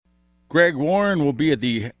Greg Warren will be at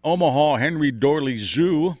the Omaha Henry Doorly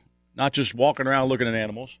Zoo, not just walking around looking at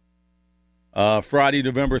animals. Friday,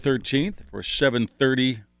 November 13th for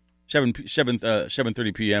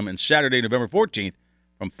 7:30 p.m. and Saturday, November 14th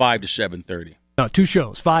from 5 to 7:30. No, 2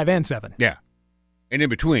 shows, 5 and 7. Yeah. And in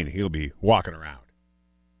between, he'll be walking around.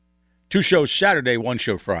 2 shows Saturday, 1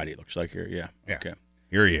 show Friday, it looks like here. Yeah. Okay.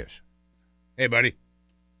 Here he is. Hey, buddy.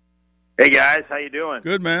 Hey, guys. How you doing?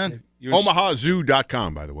 Good, man.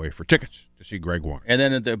 OmahaZoo.com, by the way, for tickets to see Greg Warren. And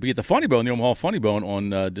then it'll be at the Funny Bone, the Omaha Funny Bone,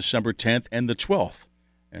 on December 10th and the 12th.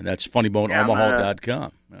 And that's funnyboneomaha.com.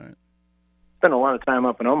 All right. Spend a lot of time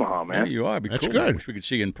up in Omaha, man. Yeah, you are. That's cool. good. I wish we could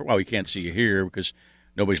see you we can't see you here because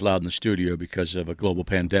nobody's allowed in the studio because of a global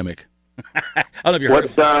pandemic. I don't know if you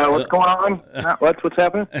heard. What's going on? What's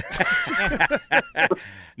happening?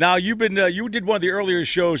 Now you've been you did one of the earlier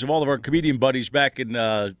shows of all of our comedian buddies back in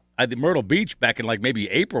I think Myrtle Beach back in like maybe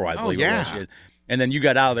April, I believe. Yeah. It was. And then you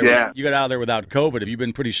got out of there. Yeah. You got out of there without COVID. Have you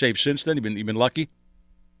been pretty safe since then? You've been lucky.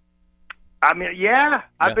 I mean, yeah.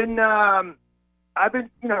 I've been, I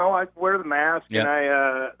wear the mask, and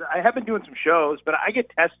I have been doing some shows, but I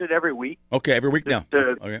get tested every week. Okay, every week now.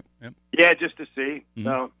 Okay. Yep. Yeah, just to see. Mm-hmm.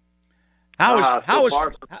 So. How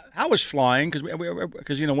is flying? Because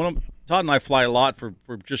Todd and I fly a lot for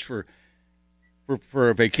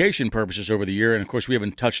vacation purposes over the year, and of course we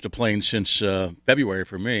haven't touched a plane since February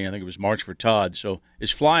for me. I think it was March for Todd. So is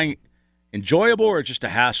flying enjoyable or just a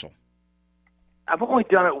hassle? I've only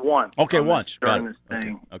done it once. Okay, once during this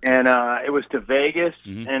thing, okay. And it was to Vegas,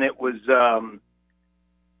 and it was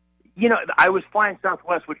I was flying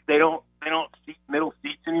Southwest, which they don't seat middle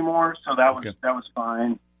seats anymore, so that was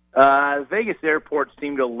fine. Vegas airport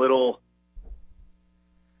seemed a little.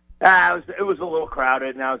 It was a little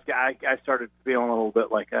crowded, and I started feeling a little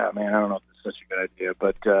bit like, oh man, I don't know if this is such a good idea,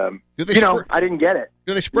 but I didn't get it.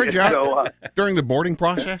 Do they spread you out during the boarding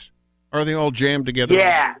process? Are they all jammed together?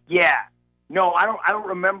 Yeah. No, I don't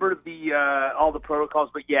remember all the protocols,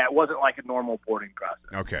 but yeah, it wasn't like a normal boarding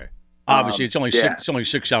process. Okay. Obviously, it's only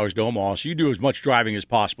 6 hours to Omaha, so you do as much driving as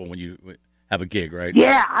possible when you have a gig, right?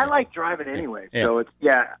 Yeah, I like driving anyway. Yeah. So it's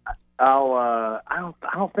I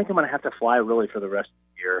don't think I'm going to have to fly really for the rest of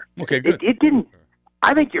the year. Okay, good. It didn't.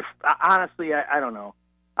 I think you're honestly. I don't know.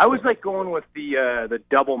 I was like going with the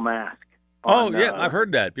double mask. I've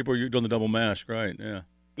heard that people are doing the double mask, right? Yeah.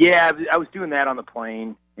 Yeah, I was doing that on the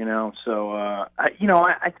plane. So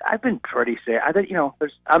I've been pretty safe. I think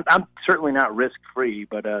I'm certainly not risk free,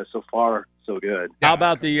 but so far so good. How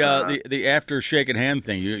about the after shaking hand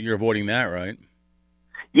thing? You're avoiding that, right?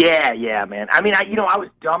 Yeah, man. I mean, I was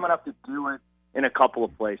dumb enough to do it in a couple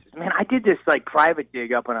of places. Man, I did this like private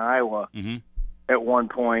gig up in Iowa at one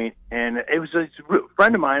point, and it was a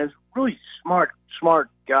friend of mine. Is a really smart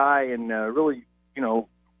guy, and really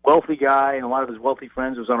wealthy guy, and a lot of his wealthy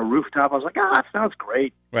friends was on a rooftop. I was like, that sounds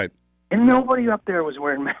great. Right. And nobody up there was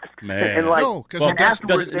wearing masks. Man. And no, because it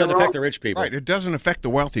doesn't affect the rich people. Right, it doesn't affect the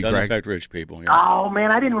wealthy, Greg. It doesn't affect rich people. Yeah. Oh,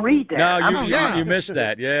 man, I didn't read that. No, you missed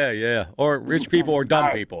that. Yeah. Or rich people or dumb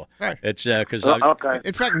people. Right. It's because okay.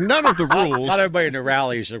 In fact, none of the rules not everybody in the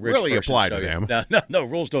rally is a rich really person, apply to them. No,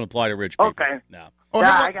 rules don't apply to rich people. Okay. No.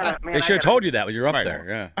 They should have told you that when you're up there.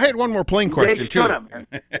 Yeah. I had one more plane question too. Man.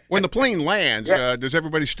 When the plane lands, does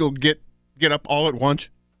everybody still get up all at once?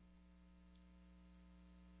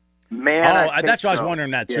 Man, that's what I was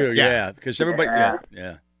wondering that too. Yeah, because everybody.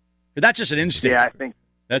 Yeah. But that's just an instinct. Yeah, I think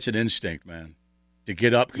that's an instinct, man, to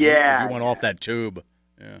get up. Yeah, you want off that tube.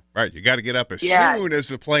 Yeah, right. You got to get up as soon as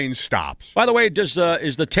the plane stops. By the way, is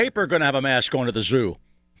the taper going to have a mask going to the zoo?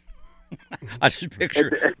 I just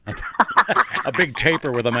picture a big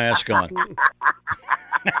taper with a mask on.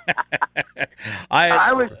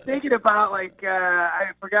 I was thinking about I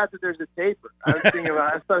forgot that there's a taper. I was thinking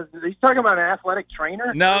about. He's talking about an athletic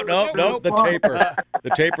trainer. No, the taper. The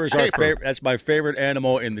taper is our favorite. That's my favorite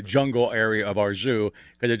animal in the jungle area of our zoo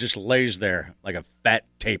because it just lays there like a fat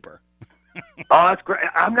taper. Oh, that's great.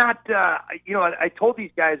 I'm not. I told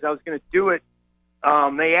these guys I was going to do it.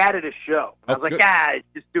 They added a show. I was like,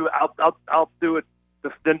 just do it. I'll do it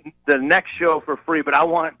the next show for free, but I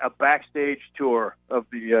want a backstage tour of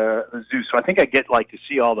the zoo. So I think I get to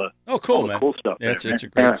see all the cool stuff. Yeah,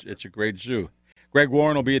 it's a great zoo. Greg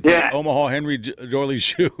Warren will be at the Omaha Henry Doorly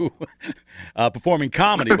Zoo performing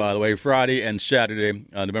comedy, by the way, Friday and Saturday,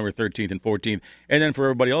 November 13th and 14th. And then for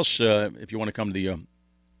everybody else, if you want to come to the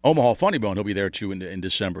Omaha Funny Bone, he'll be there too in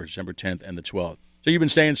December 10th and the 12th. So you've been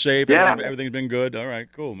staying safe. Yeah. Everything's been good. All right,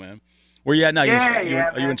 cool, man. Where you at now? Are you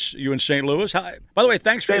in St. Louis? Hi. By the way,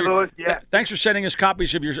 thanks for thanks for sending us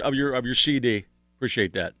copies of your CD.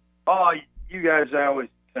 Appreciate that. Oh, you guys! I always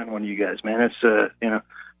send one to you guys, man. It's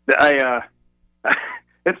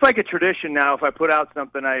it's like a tradition now. If I put out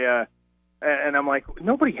something, and I'm like,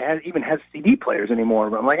 nobody even has CD players anymore.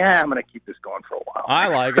 But I'm like, I'm going to keep this going for a while. I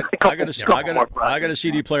like it. I got a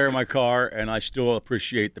CD player in my car, and I still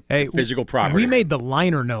appreciate the physical property. We made the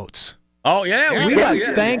liner notes. Oh, yeah. We got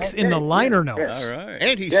thanks in the liner notes. All right.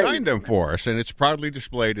 And he signed them for us, and it's proudly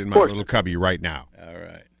displayed in my little cubby right now. All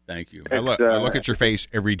right. Thank you. I look at your face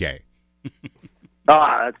every day.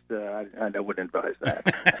 I wouldn't advise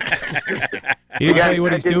that. He didn't tell you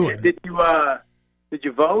what he's doing. Did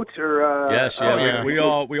you vote or? Yes, we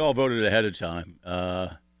all voted ahead of time.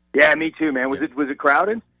 Yeah, me too, man. Was it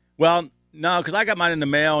crowded? Well, no, because I got mine in the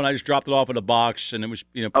mail and I just dropped it off in a box, and it was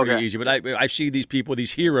pretty easy. But I see these people,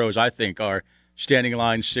 these heroes, I think, are standing in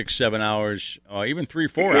line 6-7 hours, even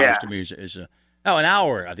 3-4 hours to me is an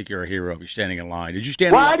hour. I think you're a hero if you're standing in line. Did you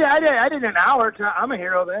stand? Well, I did an hour. I'm a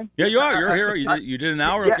hero then. Yeah, you are. You're a hero. You did an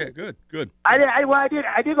hour. Yeah. Okay, good. I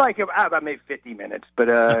did like about maybe 50 minutes, but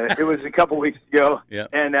it was a couple weeks ago. Yeah.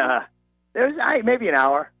 And there was maybe an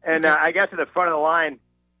hour, and I got to the front of the line,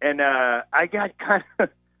 and I got kind of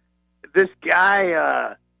this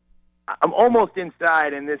guy. I'm almost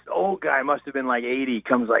inside, and this old guy must have been like 80.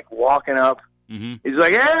 Comes like walking up. Mm-hmm. He's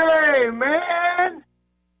like, "Hey, man."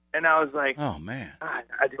 And I was like, "Oh man,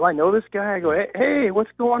 do I know this guy?" I go, "Hey,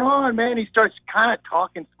 what's going on, man?" He starts kind of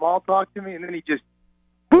talking small talk to me, and then he just,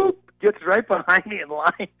 boop, gets right behind me in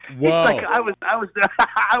line. Whoa! Like I was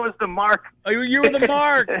the mark. Oh, you were the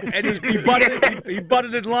mark, and he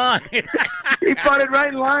butted in line. He butted right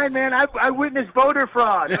in line, man. I witnessed voter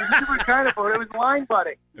fraud. It was different kind of voter. It was line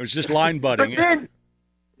butting. It was just line butting. But then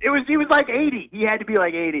he was like 80. He had to be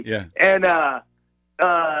like 80. Yeah. And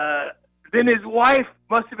then his wife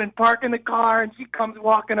must have been parking the car, and she comes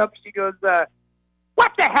walking up. She goes,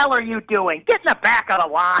 "What the hell are you doing? Get in the back of the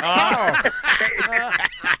line." Oh.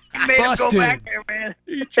 He made him go back there, man.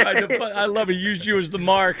 He tried to. I love it. He used you as the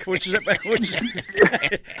mark, which is. I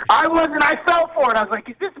wasn't. I fell for it. I was like,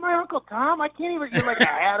 "Is this my Uncle Tom? I can't even get like a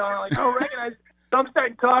hat on." I'm like, "Oh, recognize." So I'm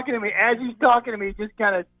starting talking to me. As he's talking to me, he just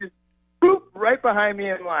kind of boop, right behind me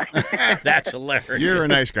in line. That's hilarious. You're a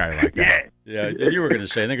nice guy like that. Yeah, you were going to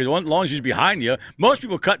say, I think as long as he's behind you, most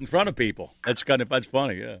people cut in front of people. That's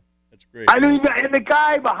funny, yeah. That's great. I mean, and the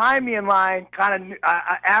guy behind me in line kind of,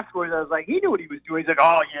 afterwards, I was like, he knew what he was doing. He's like,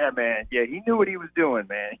 "Oh, yeah, man. Yeah, he knew what he was doing,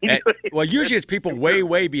 man." Well, usually it's people way,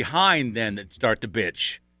 way behind then that start to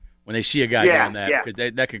bitch when they see a guy doing that. Yeah.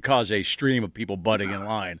 Because that could cause a stream of people butting in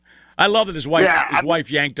line. I love that his wife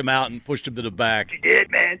yanked him out and pushed him to the back. She did,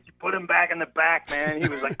 man. She put him back in the back, man. He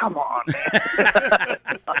was like, "Come on, man."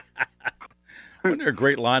 Wasn't there a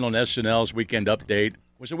great line on SNL's Weekend Update?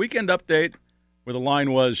 Was it Weekend Update where the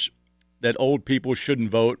line was that old people shouldn't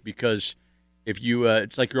vote because if you,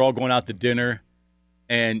 it's like you're all going out to dinner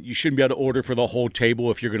and you shouldn't be able to order for the whole table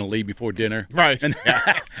if you're going to leave before dinner. Right. And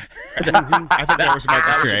I think that was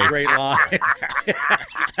Michael Che. A great line.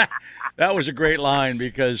 That was a great line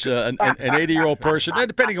because an 80-year-old person,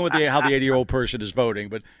 depending on how the 80-year-old person is voting,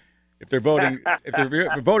 but if they're voting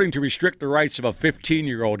to restrict the rights of a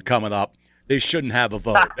 15-year-old coming up, they shouldn't have a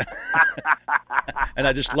vote. And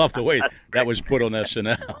I just love the way that was put on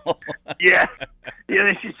SNL. Yeah,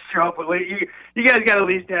 they should show up. You guys got to at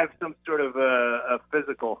least have some sort of a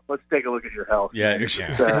physical. Let's take a look at your health. Yeah,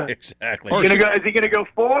 exactly. Is he going to go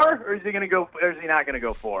 4, or is he going to go? Or is he not going to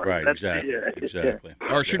go 4? Right, exactly.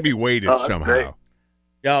 Or it should be weighted somehow. Great.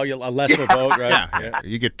 Yeah, a lesser vote, right? Yeah.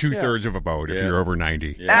 You get 2/3 of a vote if you're over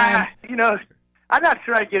 90. Yeah. I'm not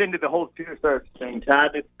sure I'd get into the whole 2/3 thing,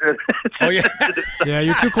 Todd. Oh, yeah. Yeah,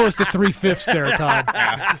 you're too close to 3/5 there, Todd.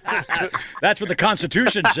 That's what the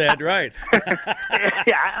Constitution said, right?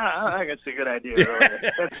 I think it's a good idea.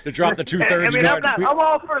 Really. To drop the 2/3 card. I'm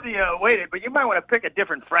all for the weighted, but you might want to pick a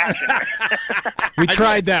different fraction. We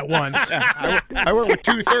tried that once. I went with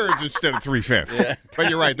 2/3 instead of 3/5. Yeah. But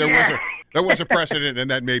you're right. There was a precedent,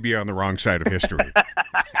 and that may be on the wrong side of history.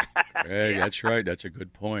 Hey, that's right. That's a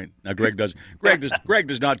good point. Now, Greg does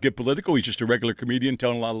not get political. He's just a regular comedian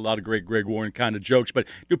telling a lot of great Greg Warren kind of jokes. But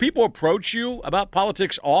do people approach you about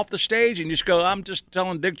politics off the stage and you just go, "I'm just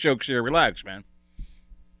telling dick jokes here. Relax, man"?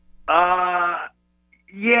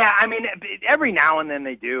 Yeah. I mean, every now and then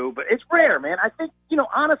they do, but it's rare, man. I think,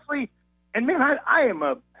 honestly, and man,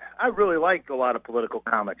 I really like a lot of political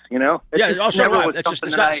comics, Yeah, also right.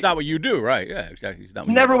 It's not what you do, right? Yeah, exactly.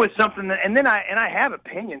 Never was something that, and I have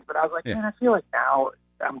opinions, but I was like, man, I feel like now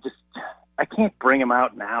I can't bring them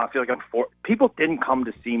out now. I feel like people didn't come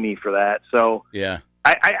to see me for that, so yeah.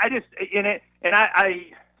 I just in it, and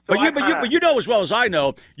I. So but you know as well as I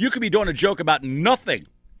know, you could be doing a joke about nothing,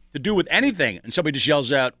 to do with anything, and somebody just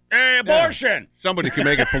yells out, "Hey, abortion!" Somebody can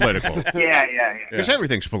make it political. Yeah. Because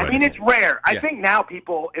everything's I political. mean, it's rare. I Yeah. think now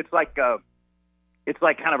people, it's like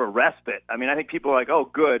kind of a respite. I mean, I think people are like, oh,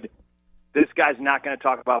 good, this guy's not going to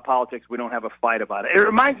talk about politics. We don't have a fight about it. It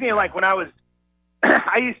reminds me of like when I was,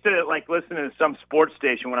 I used to like listen to some sports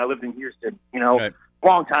station when I lived in Houston, Right. a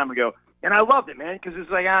long time ago, and I loved it, man, because it's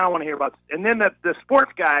like I don't want to hear about. And then the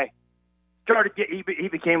sports guy started he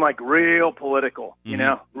became like real political,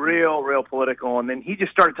 real political, and then he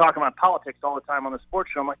just started talking about politics all the time on the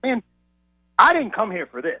sports show. I'm like, man, I didn't come here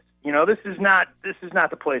for this. This is not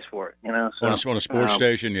the place for it. So, On a sports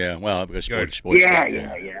station, yeah. Well, because sports.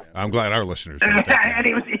 Yeah. I'm glad our listeners. And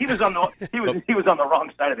he was on the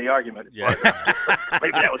wrong side of the argument. Yeah.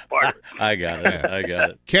 Maybe that was part of it. I got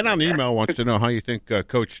it. Ken on email wants to know how you think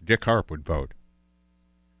Coach Dick Harp would vote.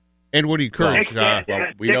 And would he encourage?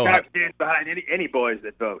 we Dick know Harp stands behind any boys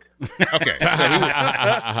that vote. Okay,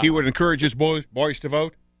 so he would encourage his boys to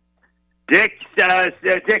vote. Dick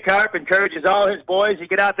Harp encourages all his boys to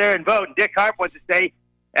get out there and vote. And Dick Harp wants to say,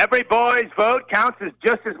 every boy's vote counts as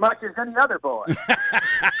just as much as any other boy.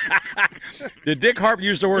 Did Dick Harp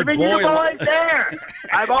use the word Even boy? you boys there.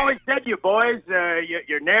 I've always said, you boys,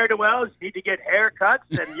 you're ne'er-do-wells. You need to get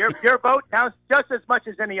haircuts, and your vote counts just as much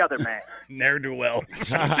as any other man. Ne'er-do-wells.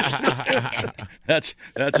 That's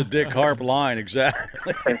a Dick Harp line,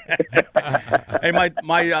 exactly. Hey,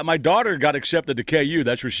 my daughter got accepted to KU.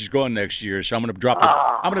 That's where she's going next year. So I'm going to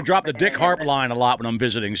drop the Dick Harp line a lot when I'm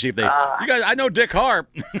visiting. See if they. You guys, I know Dick Harp.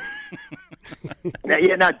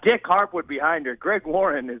 Now Dick Harp would behind her. Greg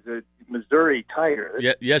Warren is a Missouri Tiger.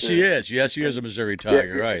 Yes, he is. Yes, he is a Missouri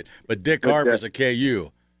Tiger, right? But Dick Harp is a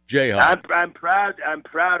KU Jayhawk. I'm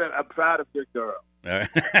proud of Dick Durham.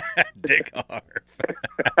 Dick Harp.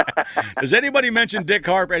 Does anybody mention Dick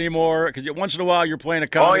Harp anymore? Because once in a while you're playing a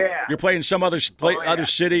comedy, you're playing some other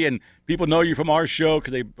city, and people know you from our show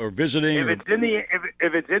because they are visiting. If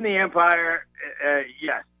it's in the Empire,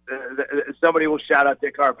 yes, somebody will shout out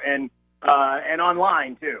Dick Harp and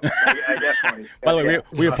online too. I definitely. By the way,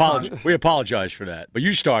 we apologize for that, but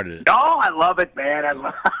you started it. Oh, I love it,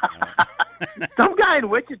 man. Some guy in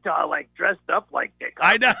Wichita dressed up like Dick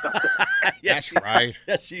Harp. I know. That's right.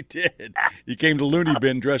 Yes, he did. He came to Looney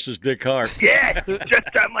Bin dressed as Dick Harp. Yeah,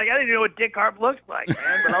 I'm like, I didn't know what Dick Harp looks like,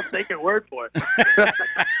 man, but I'll take your word for it.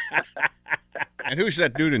 And who's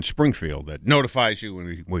that dude in Springfield that notifies you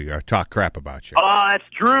when we talk crap about you? Oh, that's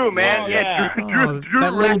Drew, man. Oh, yeah. Drew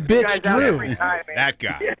that little rats you bitch, guys out Drew. every time, man. That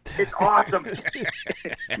guy. Yeah, it's awesome.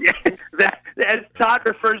 As Todd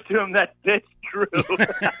refers to him, that bitch Drew.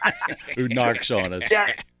 Who narcs on us.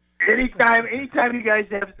 Yeah. Anytime you guys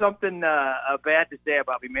have something bad to say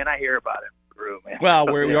about me, man, I hear about it. Drew, man. Well,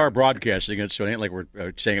 we are broadcasting it, so it ain't like we're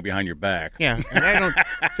saying it behind your back. Yeah, and I don't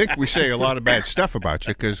think we say a lot of bad stuff about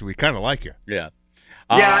you because we kind of like you. Yeah.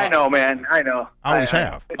 Yeah, I know, man. I know. Always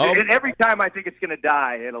have. And every time I think it's going to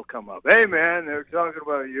die, it'll come up. Hey, man, they're talking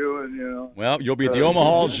about you, and Well, you'll be at the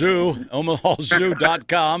Omaha Zoo,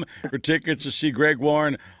 omahazoo.com for tickets to see Greg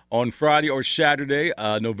Warren on Friday or Saturday,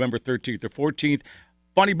 November 13th or 14th.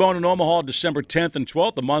 Funny Bone in Omaha, December 10th and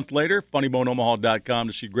 12th. A month later, funnyboneomaha.com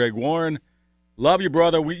to see Greg Warren. Love you,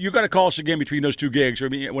 brother. You got to call us again between those two gigs, or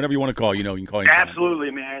whenever you want to call. You can call. Absolutely,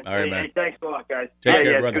 man. All right, man. Hey, thanks a lot, guys. Take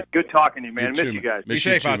care, brother. Good talking to you, man. Miss you guys. Be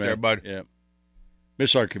safe out there, bud. Yeah.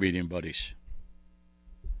 Miss our comedian buddies.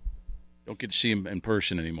 Don't get to see him in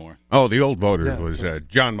person anymore. Oh, the old voter was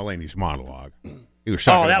John Mulaney's monologue. He was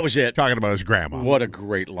talking, that was it. Talking about his grandma. What a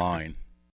great line.